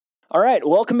All right,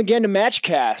 welcome again to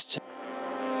Matchcast.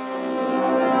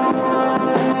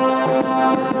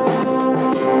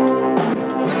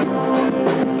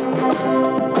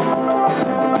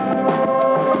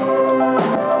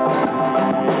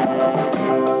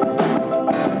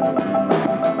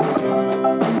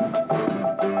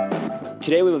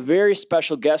 Today we have a very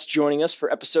special guest joining us for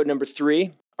episode number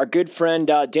 3, our good friend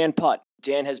Dan Putt.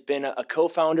 Dan has been a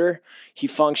co-founder. He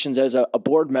functions as a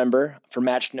board member for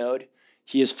MatchNode.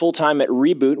 He is full-time at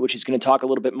Reboot, which he's going to talk a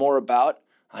little bit more about.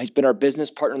 He's been our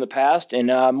business partner in the past, and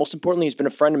most importantly, he's been a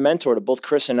friend and mentor to both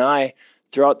Chris and I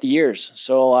throughout the years.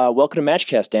 So welcome to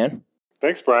Matchcast, Dan.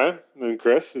 Thanks, Brian and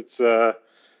Chris. It's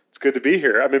good to be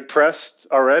here. I'm impressed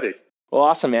already. Well,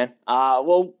 awesome, man.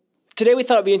 Today we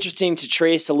thought it'd be interesting to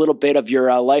trace a little bit of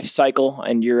your life cycle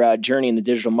and your journey in the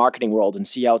digital marketing world and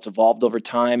see how it's evolved over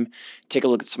time, take a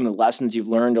look at some of the lessons you've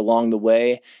learned along the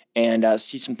way, and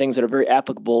see some things that are very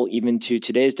applicable even to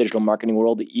today's digital marketing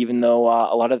world. Even though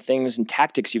a lot of the things and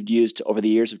tactics you've used over the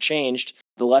years have changed,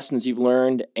 the lessons you've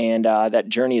learned and that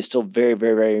journey is still very,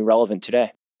 very, very relevant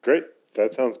today. Great.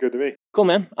 That sounds good to me. Cool,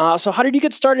 man. So how did you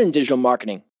get started in digital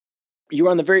marketing? You were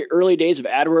on the very early days of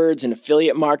AdWords and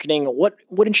affiliate marketing. What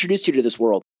introduced you to this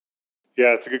world? Yeah,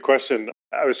 it's a good question.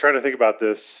 I was trying to think about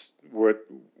this, what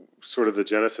sort of the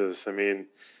genesis. I mean,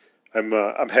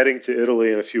 I'm heading to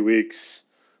Italy in a few weeks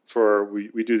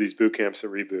we do these boot camps at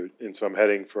Reboot, and so I'm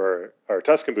heading for our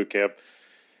Tuscan boot camp.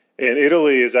 And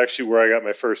Italy is actually where I got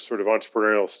my first sort of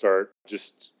entrepreneurial start,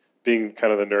 just being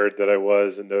kind of the nerd that I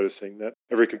was and noticing that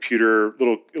every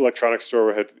little electronics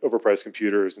store had overpriced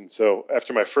computers. And so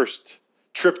after my first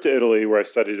trip to Italy where I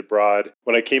studied abroad,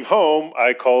 when I came home,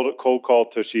 I cold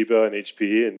called Toshiba and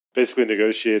HP and basically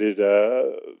negotiated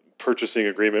a purchasing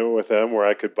agreement with them where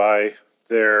I could buy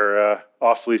their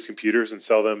off-lease computers and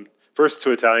sell them first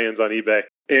to Italians on eBay.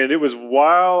 And it was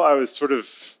while I was sort of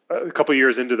a couple of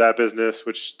years into that business,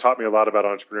 which taught me a lot about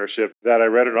entrepreneurship, that I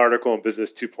read an article in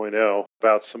Business 2.0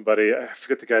 about somebody, I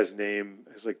forget the guy's name,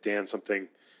 it's like Dan something,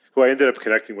 who I ended up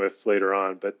connecting with later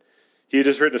on. But he had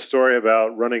just written a story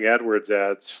about running AdWords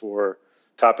ads for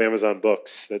top Amazon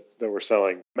books that were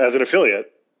selling as an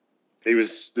affiliate.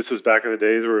 This was back in the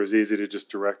days where it was easy to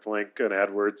just direct link an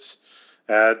AdWords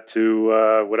ad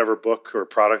to whatever book or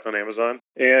product on Amazon,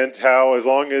 and how as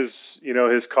long as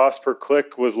his cost per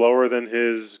click was lower than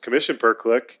his commission per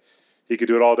click, he could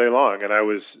do it all day long. And I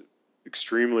was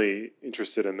extremely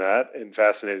interested in that and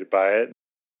fascinated by it.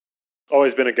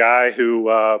 Always been a guy who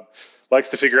likes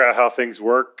to figure out how things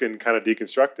work and kind of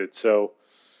deconstruct it. So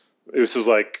this was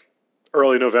like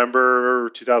early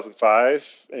November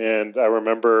 2005, and I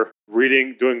remember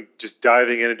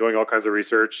diving in and doing all kinds of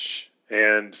research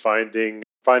and finding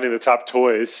the top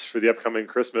toys for the upcoming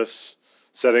Christmas,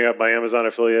 setting up my Amazon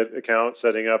affiliate account,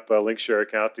 setting up a Linkshare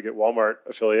account to get Walmart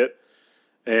affiliate,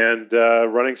 and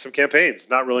running some campaigns,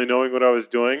 not really knowing what I was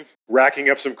doing, racking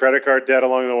up some credit card debt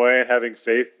along the way, and having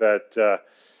faith that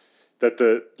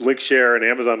the Linkshare and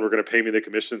Amazon were going to pay me the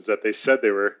commissions that they said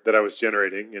that I was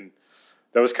generating. And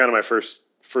that was kind of my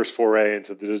first foray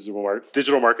into the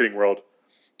digital marketing world.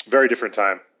 Very different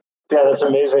time. Yeah, that's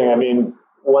amazing. I mean,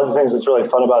 one of the things that's really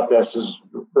fun about this is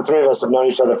the three of us have known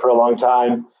each other for a long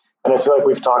time, and I feel like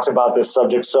we've talked about this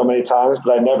subject so many times,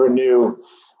 but I never knew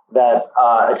that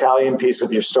Italian piece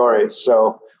of your story.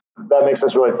 So that makes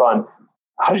this really fun.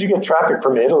 How did you get traffic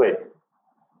from Italy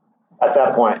at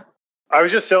that point? I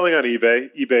was just selling on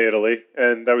eBay Italy,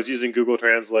 and I was using Google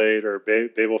Translate or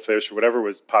Babelfish or whatever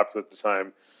was popular at the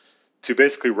time to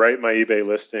basically write my eBay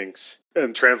listings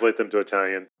and translate them to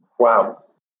Italian. Wow.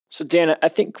 So Dan, I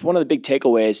think one of the big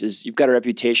takeaways is you've got a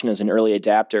reputation as an early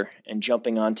adapter and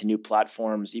jumping onto new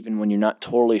platforms even when you're not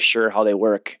totally sure how they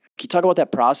work. Can you talk about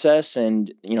that process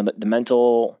and the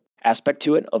mental aspect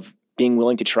to it of being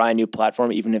willing to try a new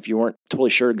platform even if you weren't totally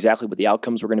sure exactly what the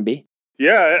outcomes were going to be?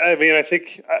 Yeah, I mean, I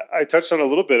think I touched on it a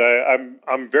little bit.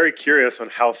 I'm very curious on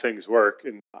how things work,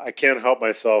 and I can't help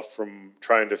myself from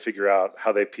trying to figure out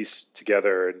how they piece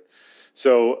together. And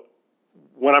so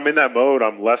when I'm in that mode,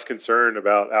 I'm less concerned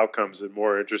about outcomes and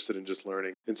more interested in just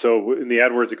learning. And so in the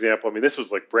AdWords example, I mean, this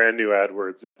was like brand new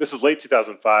AdWords. This is late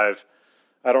 2005.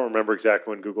 I don't remember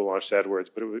exactly when Google launched AdWords,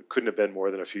 but it couldn't have been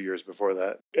more than a few years before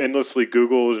that. Endlessly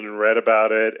Googled and read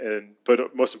about it,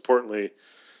 but most importantly,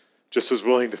 just was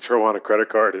willing to throw on a credit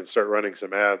card and start running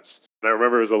some ads. And I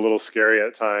remember it was a little scary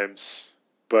at times,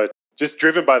 but just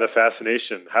driven by the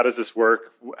fascination. How does this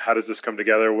work? How does this come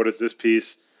together? What is this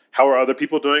piece? How are other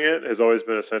people doing it? Has always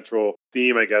been a central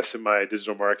theme, I guess, in my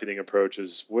digital marketing approach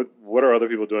is what are other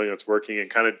people doing that's working and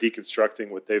kind of deconstructing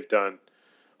what they've done,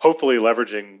 hopefully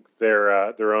leveraging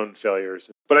their own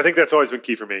failures. But I think that's always been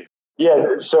key for me.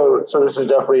 Yeah, so this is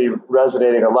definitely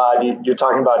resonating a lot. You're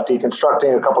talking about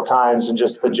deconstructing a couple times and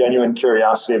just the genuine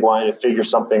curiosity of wanting to figure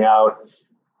something out.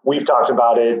 We've talked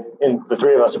about it, and the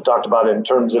three of us have talked about it in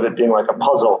terms of it being like a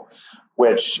puzzle,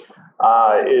 which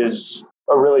is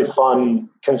a really fun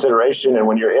consideration. And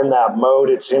when you're in that mode,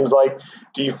 it seems like,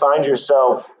 do you find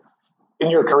yourself in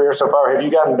your career so far, have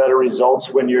you gotten better results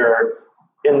when you're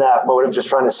in that mode of just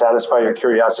trying to satisfy your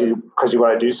curiosity because you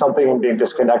want to do something and being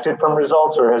disconnected from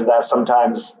results, or has that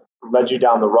sometimes led you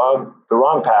down the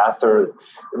wrong path, or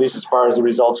at least as far as the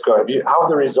results go? How have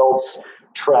the results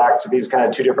tracked these kind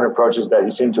of two different approaches that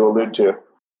you seem to allude to?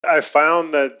 I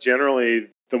found that generally,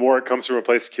 the more it comes from a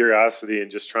place of curiosity and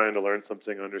just trying to learn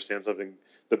something, understand something,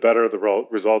 the better the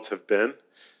results have been.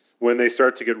 When they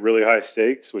start to get really high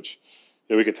stakes, which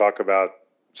we could talk about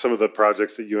some of the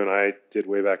projects that you and I did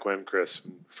way back when, Chris,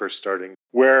 first starting,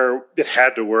 where it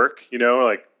had to work,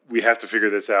 like we have to figure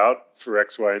this out for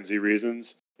X, Y, and Z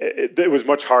reasons. It was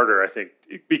much harder, I think,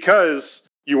 because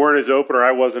you weren't as open, or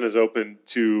I wasn't as open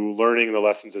to learning the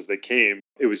lessons as they came.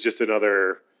 It was just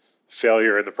another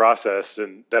failure in the process,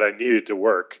 and that I needed to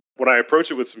work. When I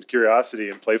approach it with some curiosity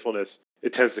and playfulness,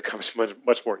 it tends to come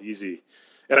much more easy.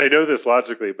 And I know this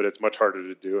logically, but it's much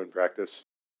harder to do in practice.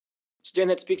 So, Dan,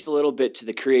 that speaks a little bit to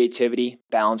the creativity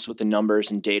balanced with the numbers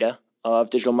and data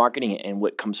of digital marketing and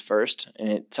what comes first. And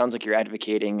it sounds like you're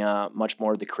advocating much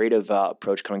more of the creative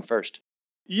approach coming first.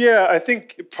 Yeah, I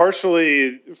think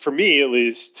partially, for me at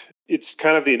least, it's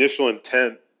kind of the initial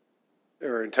intent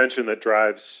or intention that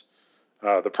drives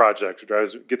the project,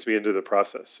 gets me into the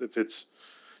process. If it's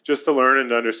just to learn and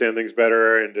to understand things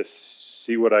better and to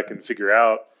see what I can figure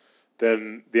out,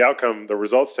 then the outcome, the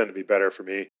results tend to be better for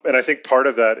me. And I think part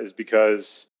of that is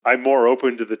because I'm more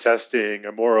open to the testing.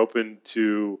 I'm more open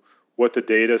to what the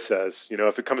data says.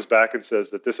 If it comes back and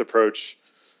says that this approach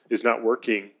is not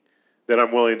working, then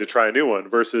I'm willing to try a new one,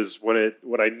 versus when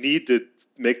I need to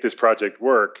make this project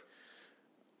work,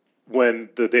 when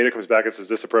the data comes back and says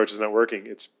this approach is not working,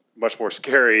 it's much more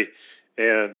scary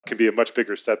and can be a much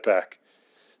bigger setback.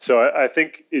 So I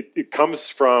think it comes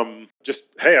from just,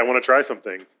 hey, I want to try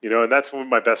something, and that's one of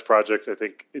my best projects, I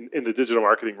think, in the digital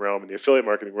marketing realm and the affiliate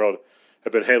marketing world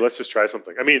have been, hey, let's just try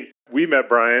something. I mean, we met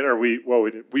Brian, or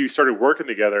we started working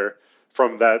together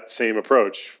from that same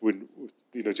approach when,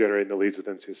 generating the leads with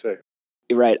NCSA.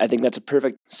 You're right. I think that's a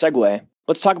perfect segue.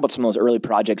 Let's talk about some of those early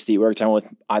projects that you worked on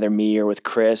with either me or with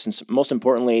Chris. And most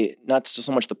importantly, not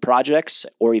so much the projects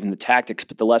or even the tactics,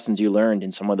 but the lessons you learned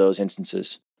in some of those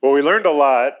instances. Well, we learned a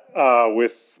lot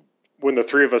with when the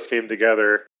three of us came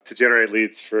together to generate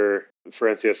leads for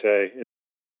NCSA.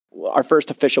 Our first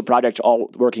official project,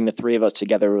 all working the three of us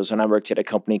together, was when I worked at a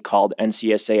company called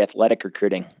NCSA Athletic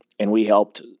Recruiting, and we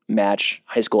helped match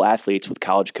high school athletes with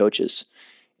college coaches.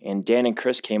 And Dan and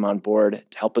Chris came on board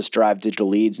to help us drive digital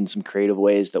leads in some creative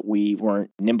ways that we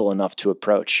weren't nimble enough to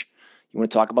approach. You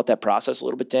want to talk about that process a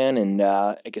little bit, Dan, and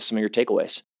I guess some of your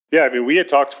takeaways? Yeah, I mean, we had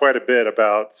talked quite a bit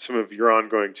about some of your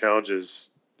ongoing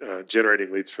challenges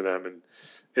generating leads for them.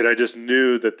 And I just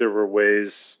knew that there were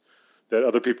ways that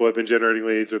other people had been generating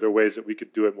leads, or there were ways that we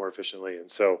could do it more efficiently. And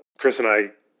so Chris and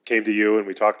I came to you and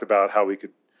we talked about how we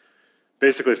could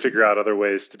basically figure out other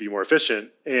ways to be more efficient.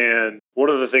 And one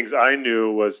of the things I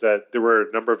knew was that there were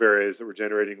a number of areas that were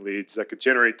generating leads that could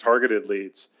generate targeted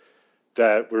leads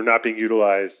that were not being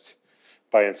utilized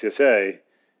by NCSA.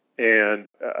 And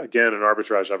again, an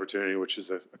arbitrage opportunity, which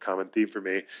is a common theme for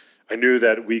me. I knew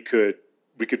that we could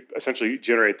essentially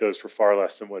generate those for far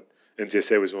less than what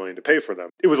NCSA was willing to pay for them.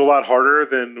 It was a lot harder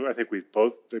than I think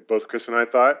both Chris and I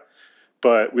thought,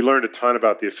 but we learned a ton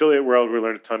about the affiliate world. We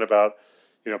learned a ton about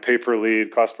pay per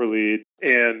lead, cost per lead.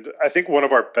 And I think one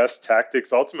of our best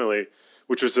tactics ultimately,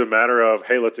 which was a matter of,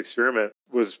 hey, let's experiment,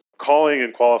 was calling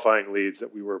and qualifying leads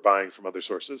that we were buying from other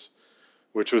sources,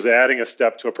 which was adding a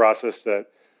step to a process that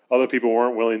other people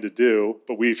weren't willing to do,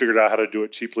 but we figured out how to do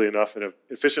it cheaply enough and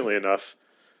efficiently enough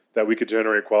that we could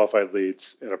generate qualified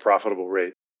leads at a profitable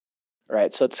rate.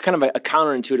 Right. So it's kind of a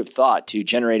counterintuitive thought to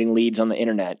generating leads on the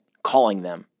internet, calling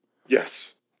them.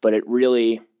 Yes. But it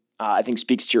really, I think,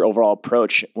 speaks to your overall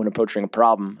approach when approaching a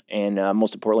problem, and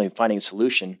most importantly, finding a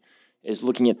solution, is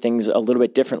looking at things a little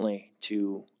bit differently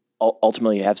to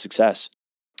ultimately have success.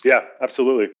 Yeah,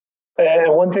 absolutely.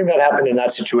 And one thing that happened in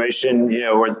that situation,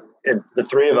 where the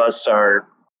three of us are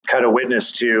kind of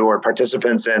witness to or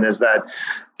participants in, is that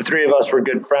the three of us were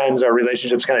good friends. Our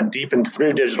relationships kind of deepened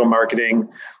through digital marketing.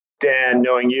 Dan,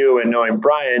 knowing you and knowing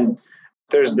Brian,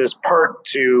 there's this part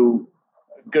to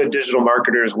good digital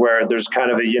marketers where there's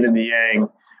kind of a yin and the yang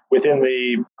within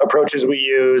the approaches we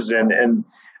use. And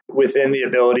within the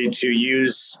ability to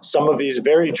use some of these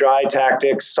very dry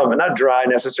tactics, some not dry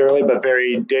necessarily, but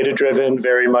very data driven,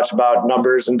 very much about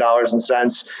numbers and dollars and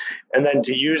cents, and then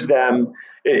to use them.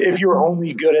 If you're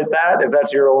only good at that, if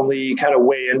that's your only kind of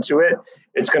way into it,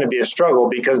 it's going to be a struggle,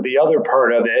 because the other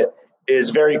part of it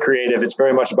is very creative. It's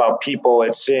very much about people.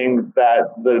 It's seeing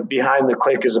that the behind the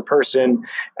click is a person.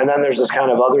 And then there's this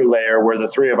kind of other layer where the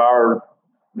three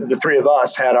of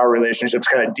us had our relationships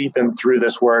kind of deepened through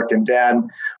this work. And Dan,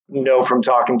 know from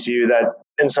talking to you that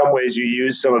in some ways you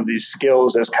use some of these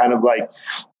skills as kind of like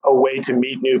a way to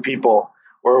meet new people,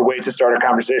 or a way to start a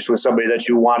conversation with somebody that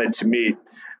you wanted to meet.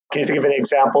 Can you think of any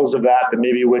examples of that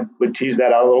maybe would tease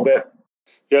that out a little bit?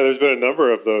 Yeah, there's been a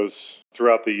number of those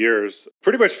throughout the years.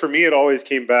 Pretty much for me, it always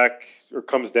came back or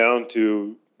comes down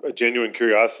to a genuine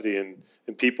curiosity in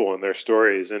people and their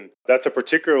stories. And that's a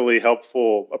particularly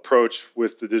helpful approach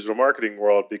with the digital marketing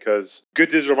world, because good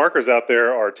digital marketers out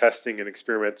there are testing and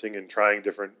experimenting and trying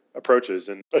different approaches.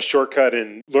 And a shortcut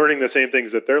in learning the same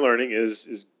things that they're learning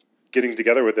is getting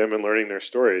together with them and learning their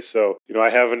stories. So, I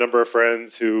have a number of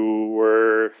friends who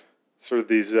were sort of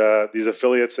these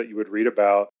affiliates that you would read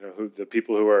about, who the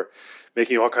people who are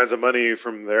making all kinds of money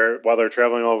from while they're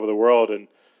traveling all over the world. And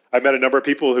I met a number of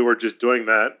people who were just doing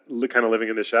that, kind of living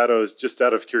in the shadows, just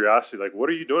out of curiosity. Like, what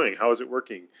are you doing? How is it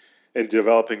working? And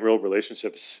developing real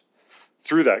relationships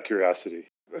through that curiosity.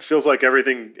 It feels like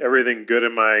everything good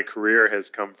in my career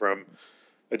has come from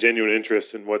a genuine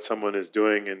interest in what someone is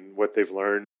doing and what they've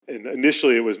learned. And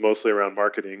initially, it was mostly around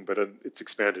marketing, but it's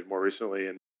expanded more recently.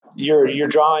 And you're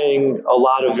drawing a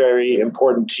lot of very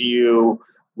important to you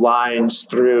lines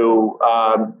through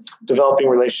developing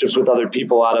relationships with other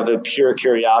people out of a pure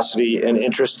curiosity and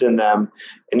interest in them.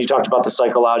 And you talked about the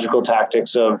psychological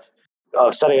tactics of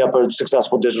setting up a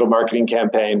successful digital marketing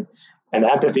campaign, and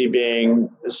empathy being,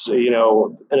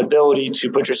 an ability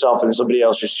to put yourself in somebody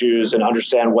else's shoes and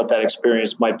understand what that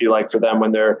experience might be like for them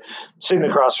when they're sitting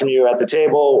across from you at the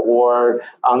table or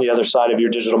on the other side of your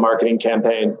digital marketing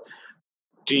campaign.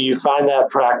 Do you find that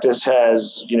practice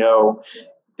has,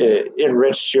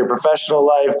 enriched your professional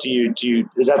life?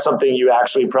 Is that something you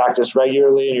actually practice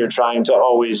regularly and you're trying to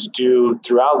always do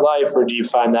throughout life, or do you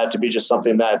find that to be just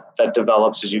something that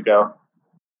develops as you go?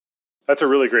 That's a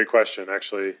really great question,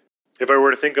 actually. If I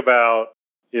were to think about,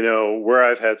 where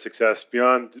I've had success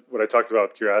beyond what I talked about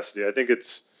with curiosity, I think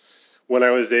it's when I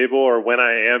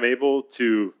am able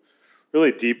to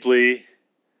really deeply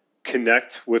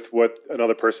connect with what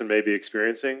another person may be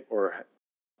experiencing or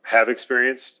have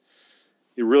experienced.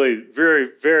 You're really very,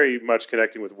 very much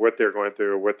connecting with what they're going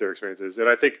through or what their experience is. And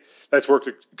I think that's worked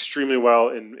extremely well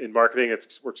in marketing.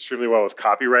 It's worked extremely well with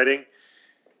copywriting.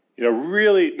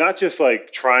 Really not just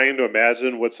like trying to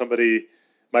imagine what somebody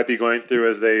might be going through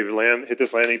as they hit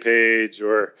this landing page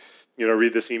or,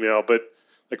 read this email, but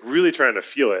like really trying to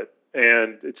feel it.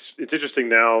 And it's interesting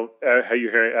now how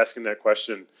you're asking that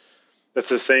question. That's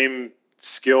the same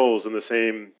skills and the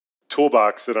same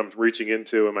toolbox that I'm reaching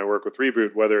into in my work with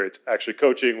Reboot, whether it's actually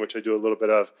coaching, which I do a little bit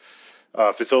of,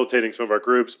 facilitating some of our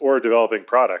groups, or developing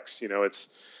products.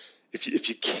 It's if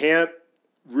you can't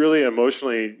really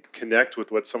emotionally connect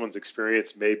with what someone's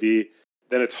experience may be,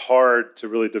 then it's hard to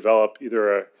really develop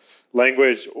either a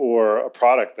language or a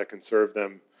product that can serve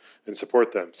them and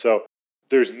support them. So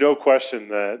there's no question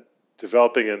that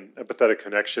developing an empathetic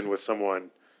connection with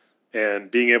someone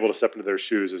and being able to step into their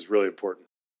shoes is really important.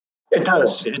 It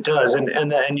does.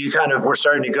 And you kind of, we're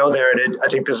starting to go there. And I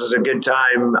think this is a good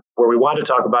time where we want to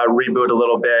talk about Reboot a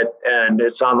little bit. And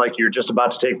it sounds like you're just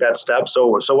about to take that step. So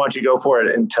why don't you go for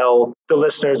it and tell the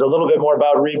listeners a little bit more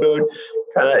about Reboot,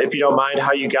 kind of, if you don't mind,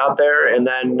 how you got there, and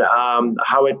then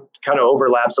how it kind of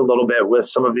overlaps a little bit with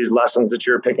some of these lessons that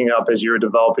you're picking up as you're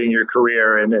developing your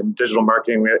career in digital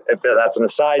marketing, if that's an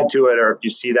aside to it, or if you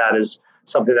see that as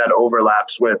something that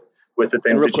overlaps with the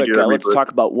things that you do. Let's talk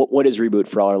about what is Reboot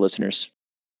for all our listeners.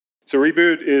 So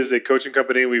Reboot is a coaching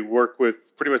company. We work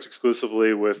with pretty much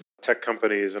exclusively with tech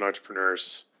companies and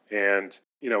entrepreneurs. And,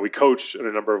 we coach in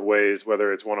a number of ways,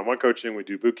 whether it's one-on-one coaching, we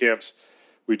do boot camps,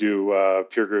 we do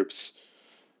peer groups.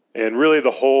 And really the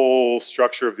whole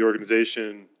structure of the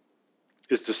organization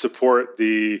is to support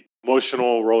the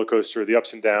emotional roller coaster, the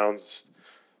ups and downs,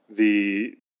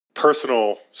 the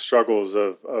personal struggles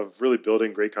of really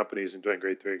building great companies and doing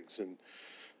great things. And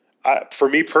for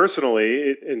me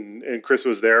personally, and Chris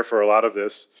was there for a lot of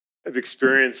this, I've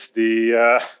experienced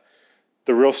the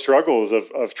real struggles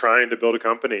of trying to build a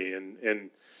company and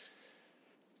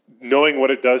knowing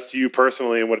what it does to you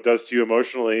personally and what it does to you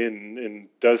emotionally and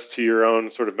does to your own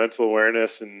sort of mental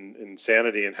awareness and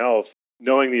sanity and health,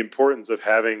 knowing the importance of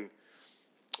having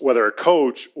whether a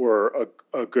coach or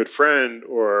a good friend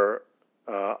or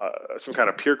some kind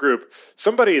of peer group,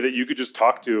 somebody that you could just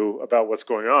talk to about what's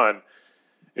going on,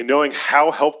 and knowing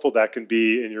how helpful that can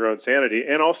be in your own sanity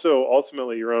and also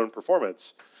ultimately your own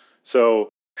performance. So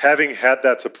having had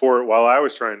that support while I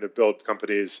was trying to build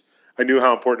companies, I knew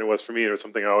how important it was for me. It was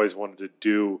something I always wanted to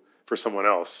do for someone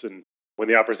else. And when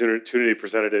the opportunity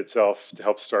presented itself to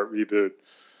help start Reboot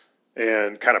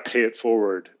and kind of pay it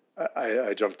forward,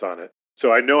 I jumped on it.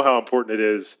 So I know how important it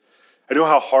is. I know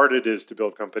how hard it is to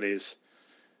build companies,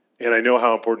 and I know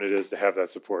how important it is to have that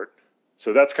support.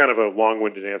 So that's kind of a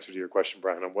long-winded answer to your question,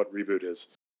 Brian, on what Reboot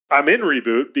is. I'm in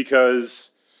Reboot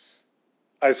because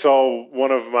I saw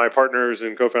one of my partners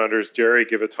and co-founders, Jerry,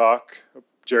 give a talk.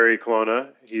 Jerry Colonna,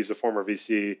 he's a former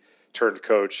VC turned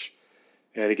coach,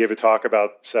 and he gave a talk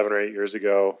about 7 or 8 years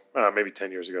ago, maybe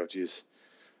 10 years ago,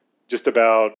 just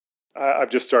about I'm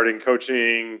just starting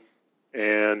coaching,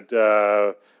 and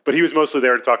but he was mostly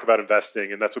there to talk about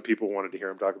investing, and that's what people wanted to hear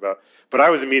him talk about. But I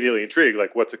was immediately intrigued,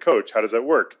 like, what's a coach? How does that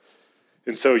work?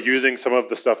 And so using some of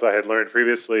the stuff I had learned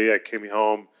previously, I came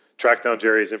home, tracked down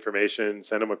Jerry's information,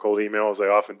 sent him a cold email, as I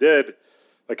often did,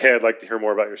 like, hey, I'd like to hear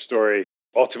more about your story.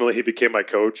 Ultimately, he became my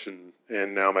coach and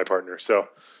now my partner. So,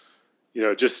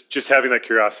 just having that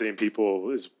curiosity in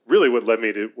people is really what led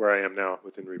me to where I am now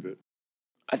within Reboot.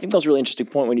 I think that was a really interesting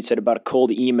point when you said about a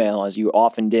cold email, as you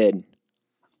often did.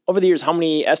 Over the years,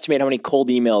 estimate how many cold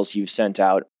emails you've sent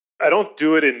out? I don't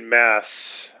do it in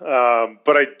mass,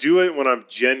 but I do it when I'm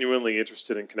genuinely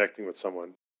interested in connecting with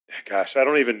someone. Gosh, I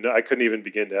couldn't even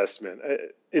begin to estimate.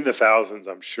 In the thousands,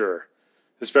 I'm sure,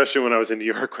 especially when I was in New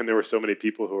York when there were so many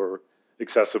people who were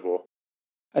accessible.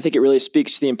 I think it really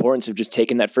speaks to the importance of just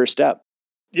taking that first step.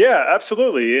 Yeah,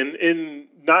 absolutely. In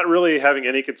not really having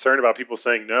any concern about people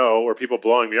saying no or people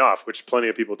blowing me off, which plenty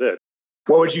of people did.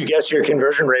 What would you guess your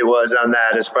conversion rate was on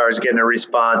that as far as getting a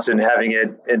response and having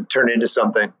it turn into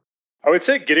something? I would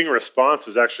say getting a response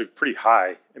was actually pretty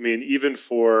high. I mean, even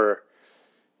for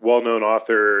well-known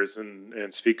authors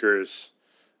and speakers,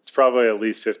 it's probably at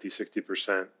least 50,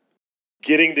 60%.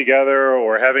 Getting together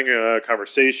or having a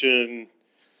conversation,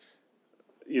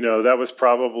 that was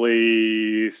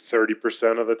probably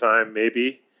 30% of the time,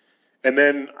 maybe. And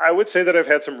then I would say that I've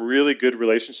had some really good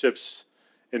relationships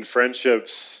and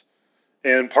friendships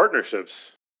and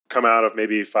partnerships come out of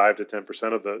maybe 5 to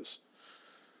 10% of those.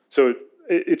 So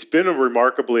it's been a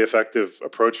remarkably effective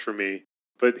approach for me.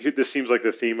 But this seems like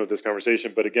the theme of this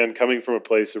conversation. But again, coming from a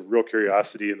place of real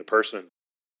curiosity in the person.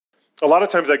 A lot of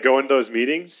times I go into those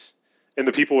meetings and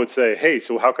the people would say, hey,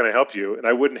 so how can I help you? And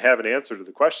I wouldn't have an answer to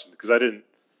the question because I didn't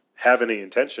have any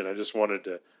intention. I just wanted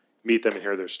to meet them and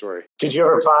hear their story. Did you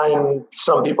ever find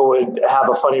some people would have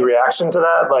a funny reaction to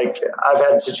that? Like, I've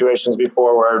had situations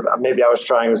before where maybe I was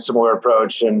trying a similar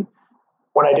approach, and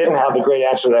when I didn't have a great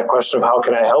answer to that question of how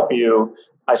can I help you,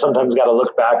 I sometimes got to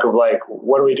look back of like,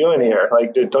 what are we doing here?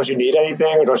 Like, don't you need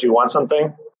anything or don't you want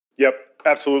something? Yep,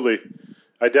 absolutely.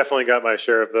 I definitely got my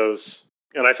share of those.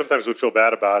 And I sometimes would feel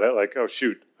bad about it. Like, oh,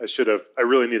 shoot, I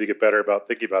really need to get better about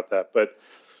thinking about that. But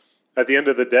at the end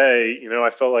of the day, I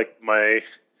felt like my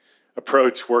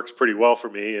approach works pretty well for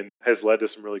me and has led to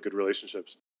some really good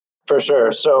relationships. For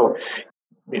sure. So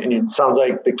it sounds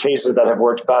like the cases that have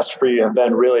worked best for you have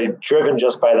been really driven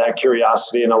just by that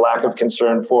curiosity and a lack of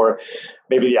concern for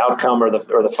maybe the outcome or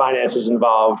the finances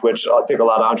involved, which I think a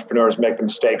lot of entrepreneurs make the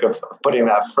mistake of putting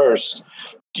that first.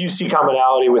 Do you see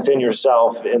commonality within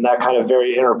yourself in that kind of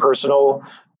very interpersonal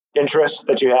interest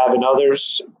that you have in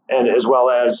others, and as well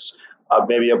as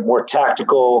maybe a more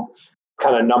tactical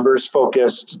kind of numbers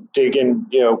focused,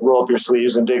 roll up your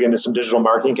sleeves and dig into some digital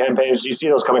marketing campaigns? Do you see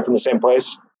those coming from the same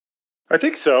place? I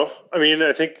think so. I mean,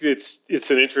 I think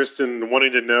it's an interest in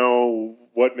wanting to know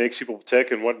what makes people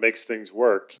tick and what makes things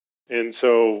work. And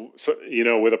so,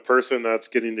 with a person that's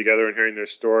getting together and hearing their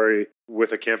story,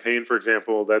 with a campaign, for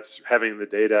example, that's having the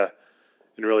data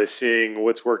and really seeing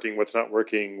what's working, what's not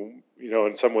working.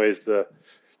 In some ways, to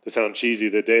sound cheesy,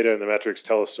 the data and the metrics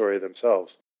tell a story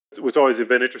themselves. What's always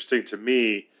been interesting to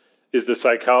me is the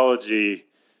psychology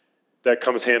that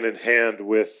comes hand in hand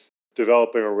with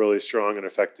developing a really strong and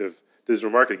effective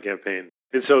digital marketing campaign.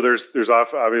 And so there's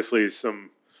obviously some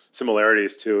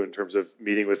similarities too in terms of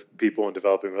meeting with people and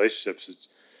developing relationships. It's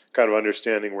kind of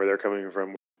understanding where they're coming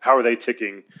from, how are they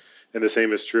ticking, and the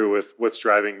same is true with what's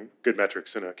driving good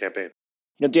metrics in a campaign.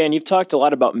 Dan, you've talked a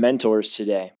lot about mentors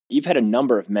today. You've had a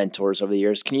number of mentors over the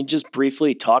years. Can you just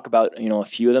briefly talk about a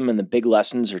few of them and the big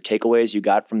lessons or takeaways you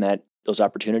got from those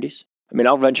opportunities? I mean,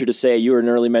 I'll venture to say you were an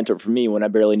early mentor for me when I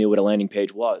barely knew what a landing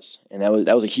page was, and that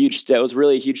was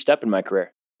really a huge step in my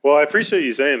career. Well, I appreciate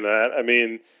you saying that. I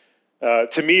mean,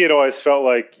 to me, it always felt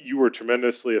like you were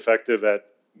tremendously effective at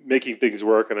making things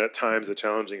work in at times a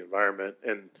challenging environment,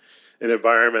 and an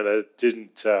environment that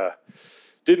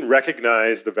didn't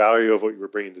recognize the value of what you were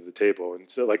bringing to the table. And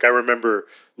so, like, I remember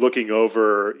looking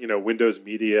over, Windows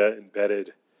Media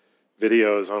embedded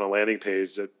videos on a landing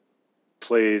page that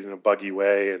played in a buggy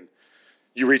way, and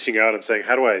you reaching out and saying,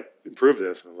 how do I improve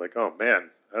this? And I was like, oh man,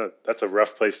 that's a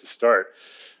rough place to start.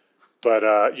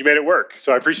 But you made it work.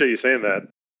 So I appreciate you saying that.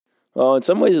 Well, in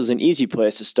some ways, it was an easy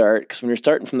place to start because when you're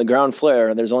starting from the ground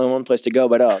floor, there's only one place to go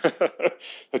but up.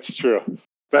 That's true.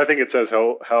 But I think it says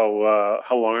how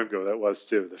long ago that was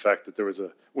too. The fact that there was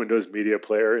a Windows Media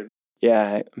Player.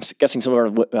 Yeah, I'm guessing some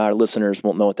of our listeners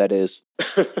won't know what that is.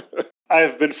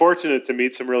 I've been fortunate to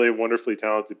meet some really wonderfully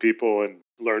talented people and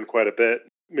learn quite a bit.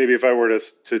 Maybe if I were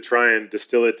to try and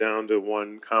distill it down to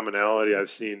one commonality I've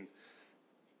seen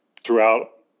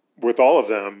throughout with all of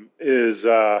them is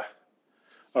a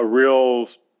real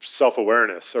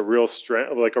self-awareness, a real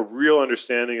strength, like a real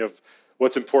understanding of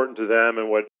what's important to them and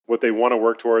what they want to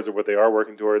work towards, or what they are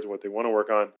working towards, and what they want to work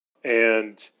on,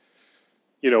 and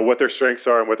what their strengths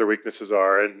are and what their weaknesses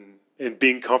are, and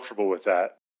being comfortable with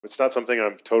that. It's not something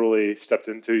I've totally stepped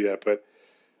into yet, but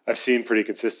I've seen pretty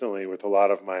consistently with a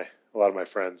lot of my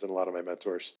friends and a lot of my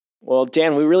mentors. Well,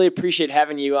 Dan, we really appreciate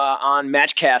having you on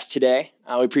Matchcast today.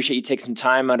 We appreciate you taking some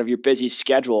time out of your busy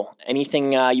schedule.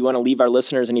 Anything you want to leave our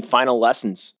listeners, any final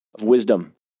lessons of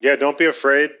wisdom? Yeah, don't be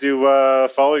afraid to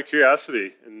follow your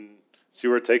curiosity and see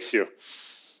where it takes you,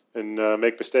 and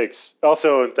make mistakes.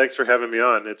 Also, and thanks for having me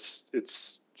on.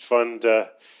 It's fun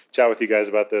to chat with you guys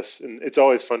about this, and it's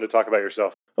always fun to talk about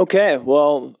yourself. Okay,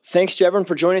 well, thanks to everyone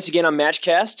for joining us again on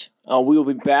Matchcast. We will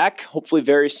be back hopefully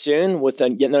very soon with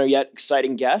another yet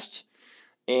exciting guest.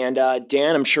 And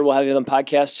Dan, I'm sure we'll have you on the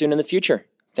podcast soon in the future.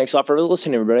 Thanks a lot for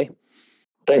listening, everybody.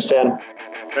 Thanks, Dan.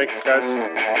 Thanks, guys.